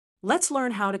Let's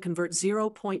learn how to convert zero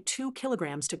point 0.2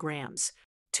 kilograms to grams.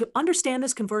 To understand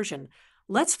this conversion,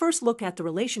 let's first look at the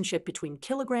relationship between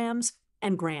kilograms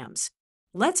and grams.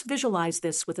 Let's visualize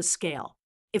this with a scale.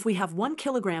 If we have 1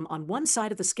 kilogram on one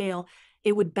side of the scale,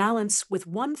 it would balance with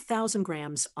 1,000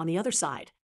 grams on the other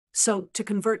side. So, to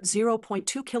convert zero point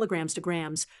 0.2 kilograms to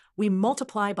grams, we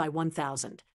multiply by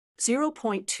 1,000.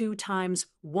 0.2 times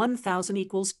 1,000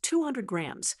 equals 200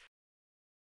 grams.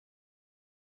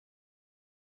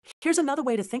 Here's another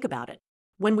way to think about it.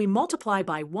 When we multiply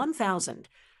by 1,000,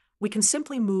 we can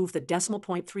simply move the decimal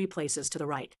point 3 places to the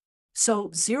right. So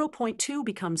 0.2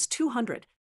 becomes 200.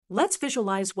 Let's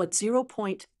visualize what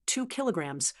 0.2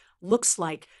 kilograms looks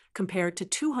like compared to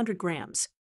 200 grams.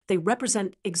 They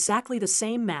represent exactly the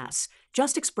same mass,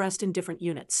 just expressed in different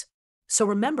units. So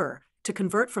remember, to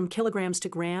convert from kilograms to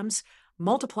grams,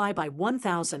 multiply by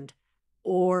 1,000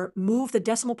 or move the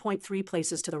decimal point 3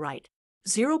 places to the right.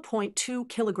 0.2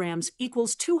 kilograms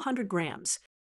equals 200 grams.